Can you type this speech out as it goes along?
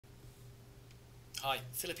Hi,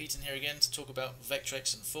 Philip Eaton here again to talk about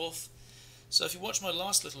Vectrex and Gforth. So if you watched my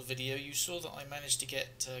last little video, you saw that I managed to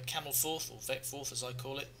get Camelforth, or VecFever as I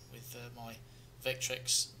call it, with my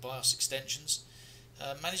Vectrex BIOS extensions.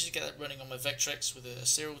 Managed to get that running on my Vectrex with a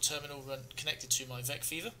serial terminal connected to my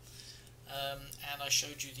VecFever. And I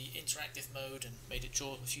showed you the interactive mode and made it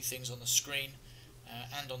draw a few things on the screen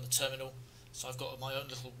and on the terminal. So I've got my own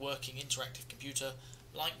little working interactive computer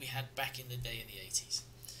like we had back in the day in the 80s.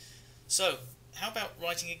 So, how about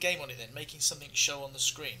writing a game on it then, making something show on the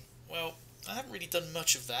screen? Well, I haven't really done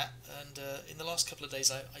much of that, and in the last couple of days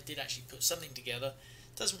I did actually put something together.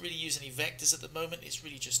 It doesn't really use any vectors at the moment, it's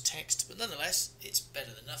really just text, but nonetheless, it's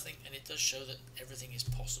better than nothing, and it does show that everything is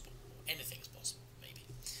possible, or anything is possible, maybe.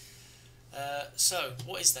 So,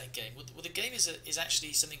 what is that game? Well, the game is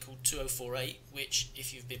actually something called 2048, which,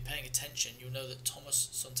 if you've been paying attention, you'll know that Thomas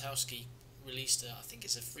Sontowski released, I think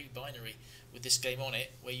it's a free binary with this game on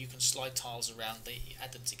it, where you can slide tiles around,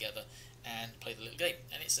 add them together and play the little game,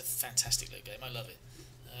 and it's a fantastic little game. I love it.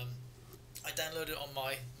 I downloaded it on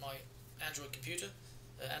my Android computer,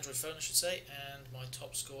 Android phone I should say, and my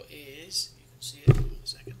top score is, you can see it, hold on a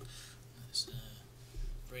second, let's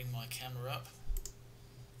bring my camera up,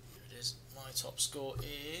 here it is, my top score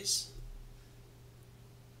is,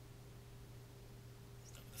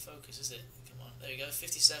 it's not going to focus is it? Come on, there you go,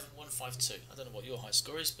 57,152. I don't know what your high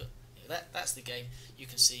score is, but that's the game. You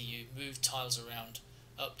can see you move tiles around,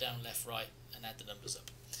 up, down, left, right, and add the numbers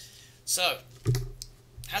up. So,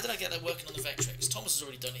 how did I get that working on the Vectrex? Thomas has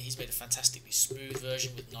already done it. He's made a fantastically smooth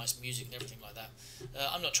version with nice music and everything like that.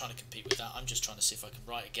 I'm not trying to compete with that. I'm just trying to see if I can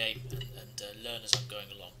write a game and learn as I'm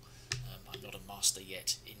going along. I'm not a master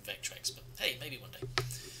yet in Vectrex, but hey, maybe one day.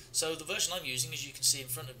 So the version I'm using, as you can see in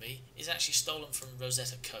front of me, is actually stolen from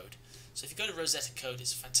Rosetta Code. So if you go to Rosetta Code,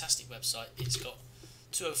 it's a fantastic website. It's got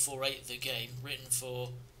 2048, the game, written for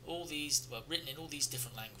all these, well, written in all these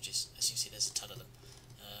different languages. As you can see, there's a ton of them.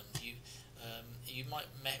 You might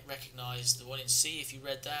recognise the one in C if you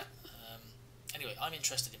read that. Anyway, I'm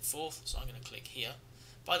interested in Gforth, so I'm going to click here.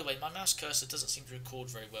 By the way, my mouse cursor doesn't seem to record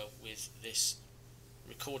very well with this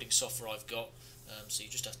recording software I've got, so you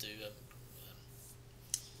just have to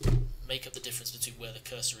make up the difference between where the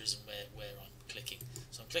cursor is and where I'm clicking.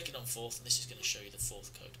 So I'm clicking on Gforth, and this is going to show you the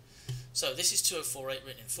Gforth code. So this is 2048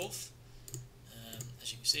 written in Gforth.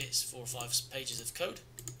 As you can see, it's 4 or 5 pages of code.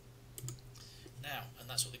 Now, and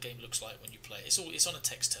that's what the game looks like when you play it. It's on a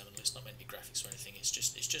text terminal. It's not meant to be graphics or anything. It's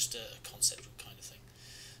just a conceptual kind of thing.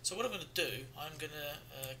 So what I'm going to do, I'm going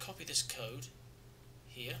to copy this code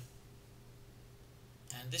here,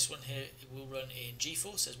 and this one here it will run in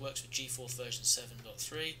Gforth. It says works with Gforth version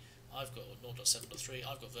 7.3. I've got 0.7.3.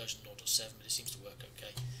 I've got version 0.7, but it seems to work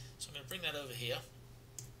okay. So I'm going to bring that over here.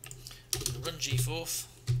 I'm going to run Gforth.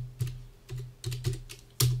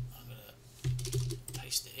 I'm going to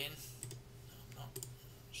paste it in. No, I'm not.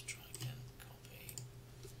 Let's try again. Copy.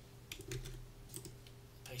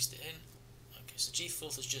 Paste it in. Okay, so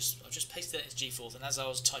Gforth is I've just pasted it into Gforth, and as I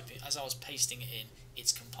was pasting it in,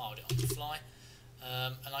 it's compiled it on the fly.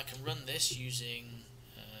 And I can run this using.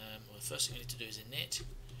 Well, the first thing I need to do is init,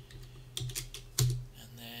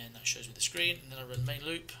 and then that shows me the screen, and then I run main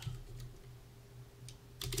loop.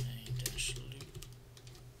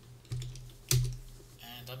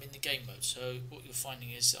 I'm in the game mode, so what you're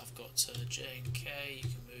finding is I've got J and K. You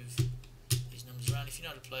can move these numbers around. If you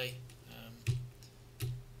know how to play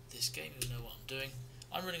this game, you'll know what I'm doing.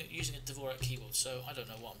 I'm running it using a Dvorak keyboard, so I don't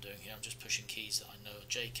know what I'm doing here. I'm just pushing keys that I know,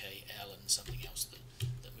 J, K, L, and something else that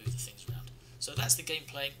move the things around. So that's the game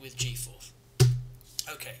playing with Gforth.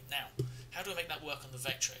 Okay, now, how do I make that work on the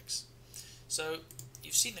Vectrex? So,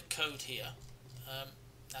 you've seen the code here.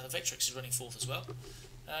 Now the Vectrex is running Gforth as well.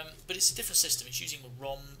 But it's a different system. It's using a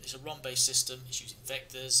ROM. It's a ROM-based system. It's using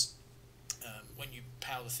vectors. When you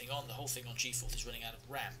power the thing on, the whole thing on Gforth is running out of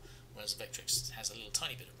RAM, whereas Vectrex has a little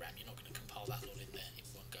tiny bit of RAM. You're not going to compile that lot in there in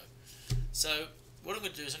one go. So what I'm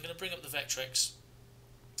going to do is I'm going to bring up the Vectrex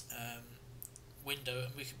window,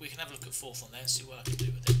 and we can have a look at Gforth on there and see what I can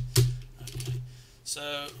do with it. Okay. So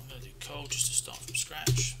I'm going to do code just to start from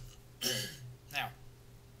scratch. Now,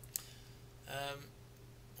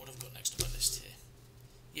 what I've got next on my list here.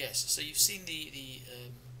 Yes, so you've seen the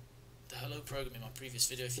hello program in my previous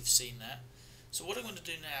video if you've seen that. So what I'm going to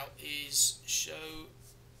do now is show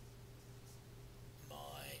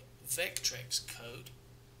my Vectrex code.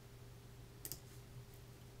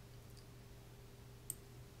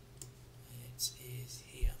 It is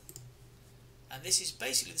here. And this is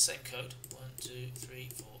basically the same code. 1, 2, 3,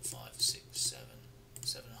 4, 5, 6, 7,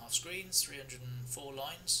 7.5 screens, 304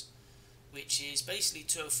 lines, which is basically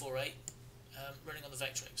 2048 running on the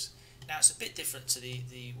Vectrex. Now it's a bit different to the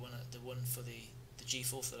one for the the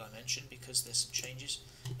Gforth that I mentioned, because there's some changes.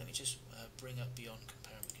 Let me just bring up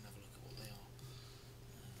BeyondCompare and we can have a look at what they are.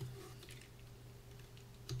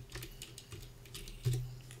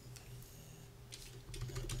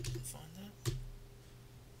 No, I didn't find that.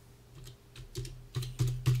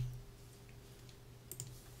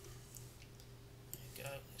 There you go.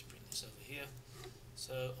 Let's bring this over here.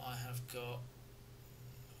 So I have got.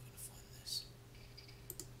 I'm going to find this.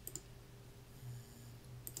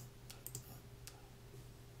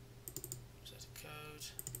 Rosetta Code.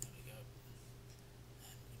 There we go.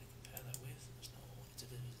 And we're going to compare that with. That's not what I wanted to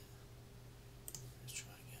do, is it? Let's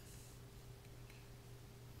try again.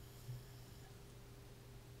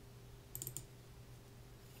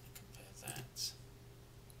 I'm going to compare that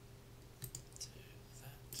to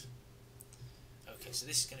that. Okay, so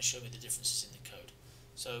this is going to show me the differences in the code.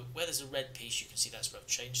 So where there's a red piece, you can see that's where I've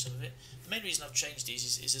changed some of it. The main reason I've changed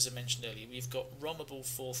these is as I mentioned earlier, we've got ROMable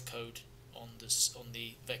Forth code on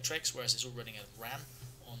the Vectrex, whereas it's all running out of RAM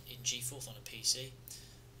in Gforth on a PC.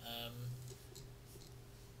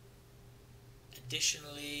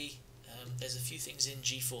 Additionally, there's a few things in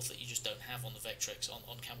Gforth that you just don't have on the Vectrex on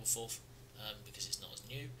CamelForth because it's not as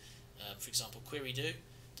new. For example, query do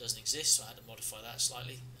doesn't exist, so I had to modify that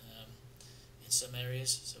slightly. Some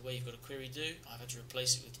areas, so where you've got a query do, I've had to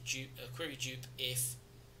replace it with query dupe if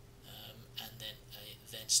and then a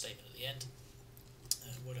then statement at the end.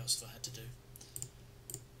 What else have I had to do?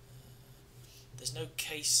 There's no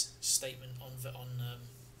case statement on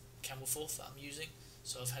CamelForth that I'm using,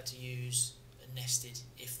 so I've had to use a nested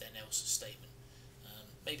if then else statement.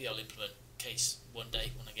 Maybe I'll implement case one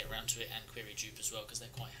day when I get around to it, and query dupe as well, because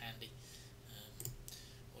they're quite handy.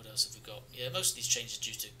 What else have we got? Yeah, most of these changes are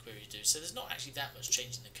due to query do, so there's not actually that much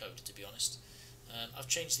change in the code, to be honest. I've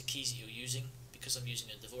changed the keys that you're using. Because I'm using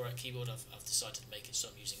a Dvorak keyboard, I've decided to make it so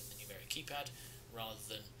I'm using the numeric keypad rather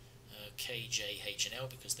than K, J, H and L,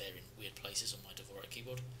 because they're in weird places on my Dvorak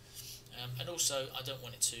keyboard. And also, I don't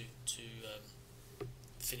want it to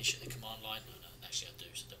finish at the command line. No, actually I do,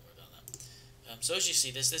 so don't worry about that. So as you see,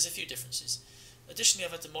 there's a few differences. Additionally,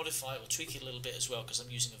 I've had to modify it or tweak it a little bit as well, because I'm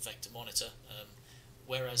using a vector monitor.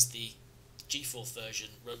 Whereas the Gforth version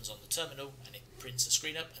runs on the terminal and it prints a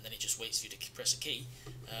screen up and then it just waits for you to press a key,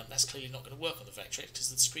 that's clearly not going to work on the Vectrex because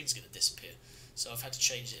the screen's going to disappear. So I've had to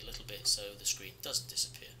change it a little bit so the screen doesn't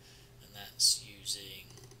disappear, and that's using,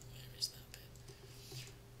 where is that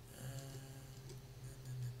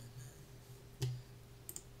bit?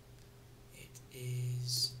 It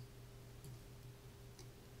is,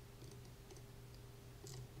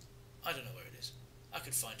 I don't know where it is. I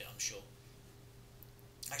could find it, I'm sure.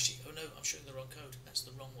 Actually, oh no, I'm showing the wrong code. That's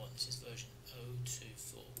the wrong one. This is version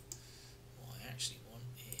 024. What I actually want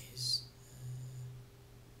is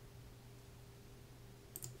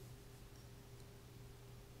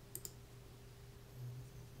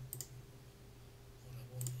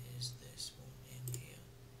this one in here.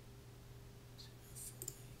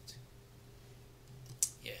 048.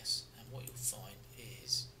 Yes, and what you'll find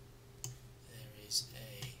is there is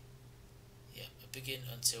a begin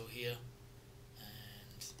until here.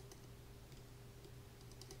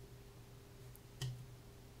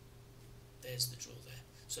 There's the draw there.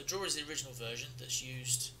 So draw is the original version that's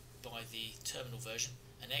used by the terminal version,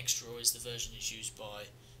 and xdraw is the version that's used by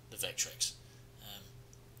the Vectrex.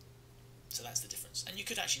 So that's the difference. And you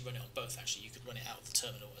could actually run it on both. Actually, you could run it out of the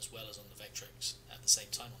terminal as well as on the Vectrex at the same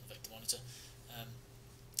time on the vector monitor.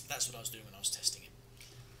 That's what I was doing when I was testing it.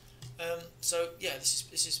 So yeah, this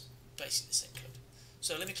is basically the same code.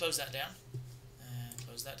 So let me close that down.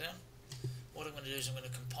 Close that down. What I'm going to do is I'm going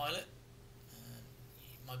to compile it.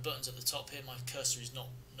 My button's at the top here, my cursor is not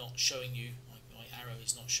showing you, my arrow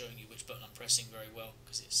is not showing you which button I'm pressing very well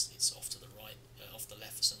because it's off to the right, off the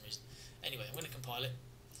left for some reason. Anyway, I'm going to compile it.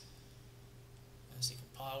 See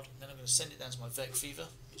compiled, and then I'm going to send it down to my VecFever.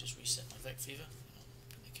 Let me just reset my VecFever.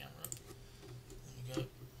 Bring the camera up. There we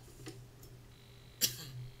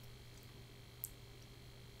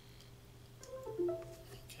go.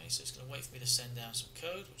 Okay, so it's going to wait for me to send down some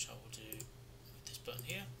code, which I will do with this button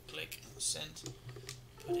here. Click and send.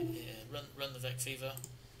 Put it here, run the VecFever,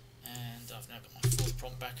 and I've now got my fourth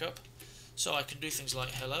prompt back up. So I can do things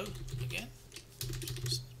like hello again.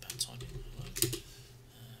 Bad typing. Hello.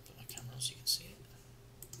 Put my camera on so you can see it.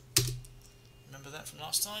 Remember that from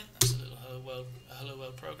last time? That's a little hello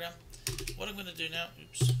world program. What I'm going to do now,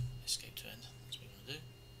 oops, escape to end. That's what I'm going to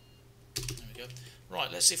do. There we go.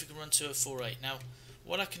 Right, let's see if we can run 2048. Now,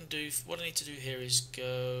 what I need to do here is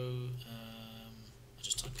go. I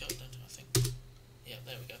just type go, don't I think? Yeah,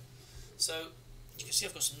 there we go. So you can see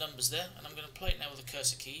I've got some numbers there, and I'm going to play it now with the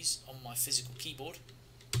cursor keys on my physical keyboard.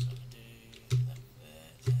 So I can do that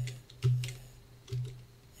there,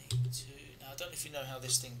 don't if you know how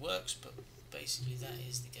this thing works, but basically that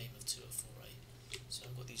is the game of 204A. So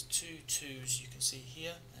I've got these two 2s you can see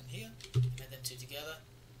here and here, add them two together,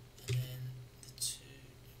 and then the two,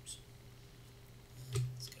 oops,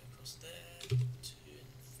 let's go across there, 2 and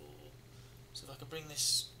 4. So if I could bring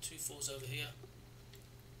this 2 4s over here,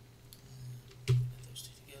 add those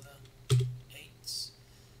two together, 8s.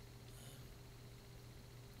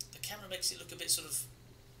 The camera makes it look a bit sort of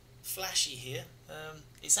flashy here.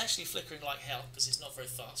 It's actually flickering like hell because it's not very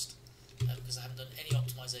fast, because I haven't done any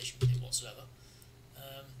optimization with it whatsoever.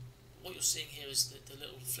 What you're seeing here is the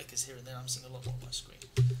little flickers here and there. I'm seeing a lot more on my screen.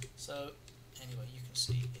 So anyway, you can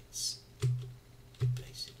see it's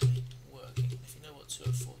basically working. If you know what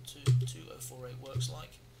 204.8 works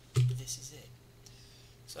like, this is it.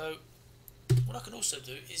 So what I can also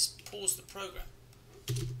do is pause the program,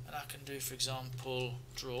 and I can do, for example,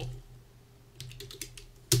 draw,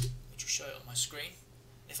 which will show it on my screen.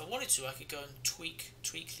 If I wanted to, I could go and tweak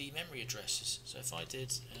the memory addresses. So if I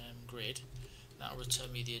did grid, that will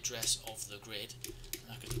return me the address of the grid,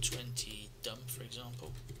 and I could do 20 dump, for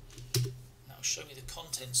example. That will show me the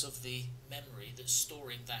contents of the memory that's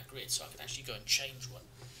storing that grid, so I can actually go and change one.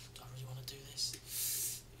 Do I really want to do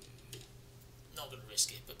this? Not going to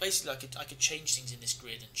risk it, but basically I could change things in this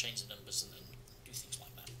grid and change the numbers and do things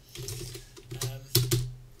like that.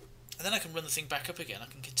 And then I can run the thing back up again. I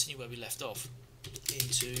can continue where we left off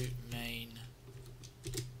into main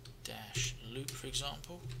dash loop, for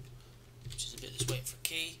example, which is a bit that's waiting for a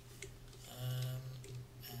key, and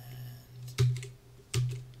didn't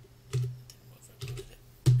work very well, did it?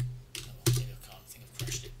 Oh, well, maybe I can't. I think I've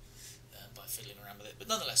crashed it by fiddling around with it. But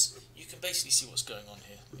nonetheless, you can basically see what's going on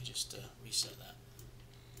here. Let me just reset that,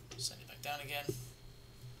 send it back down again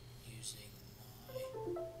using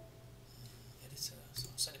my editor. So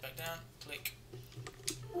I'll send it back down, click,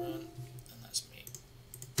 run, and that's me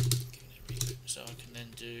giving it a reboot. So I can then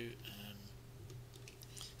do,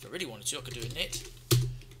 if I really wanted to, I could do a knit,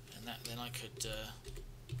 and then I could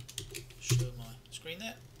show my screen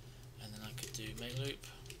there, and then I could do main loop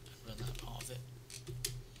and run that part of it,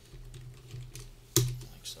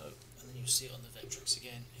 like so, and then you'll see it on the Vectrex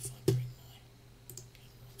again if I bring my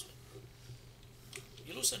camera onto it.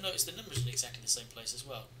 You'll also notice the numbers are in exactly the same place as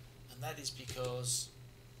well, and that is because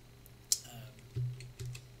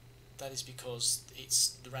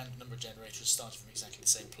it's the random number generator is starting from exactly the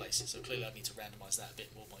same place. So clearly I need to randomize that a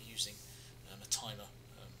bit more by using a timer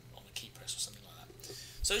on a key press or something like that.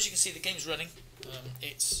 So as you can see, the game's running.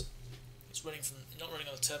 It's running from, not running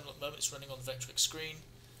on the terminal at the moment, it's running on the Vectrex screen.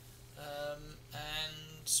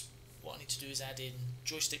 And what I need to do is add in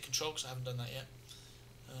joystick control, because I haven't done that yet.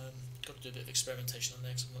 Got to do a bit of experimentation on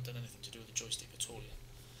there because I've not done anything to do with the joystick at all yet.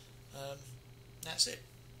 That's it.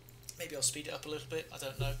 Maybe I'll speed it up a little bit, I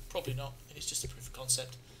don't know, probably not. It's just a proof of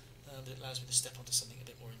concept, but it allows me to step onto something a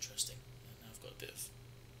bit more interesting. And now I've got a bit of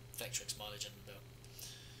Vectrex mileage under the belt.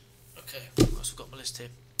 Okay, of course I've got my list here.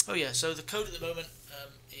 Oh yeah, so the code at the moment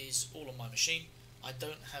is all on my machine. I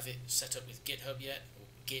don't have it set up with GitHub yet, or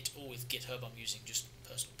Git, or with GitHub. I'm using just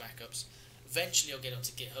personal backups. Eventually I'll get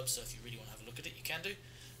onto GitHub, so if you really want to have a look at it, you can do.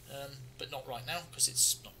 But not right now, because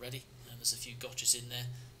it's not ready. There's a few gotchas in there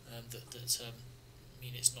that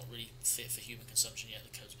mean it's not really fit for human consumption yet.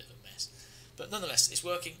 The code's a bit of a mess. But nonetheless, it's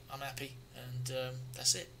working, I'm happy, and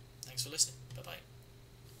that's it. Thanks for listening. Bye-bye.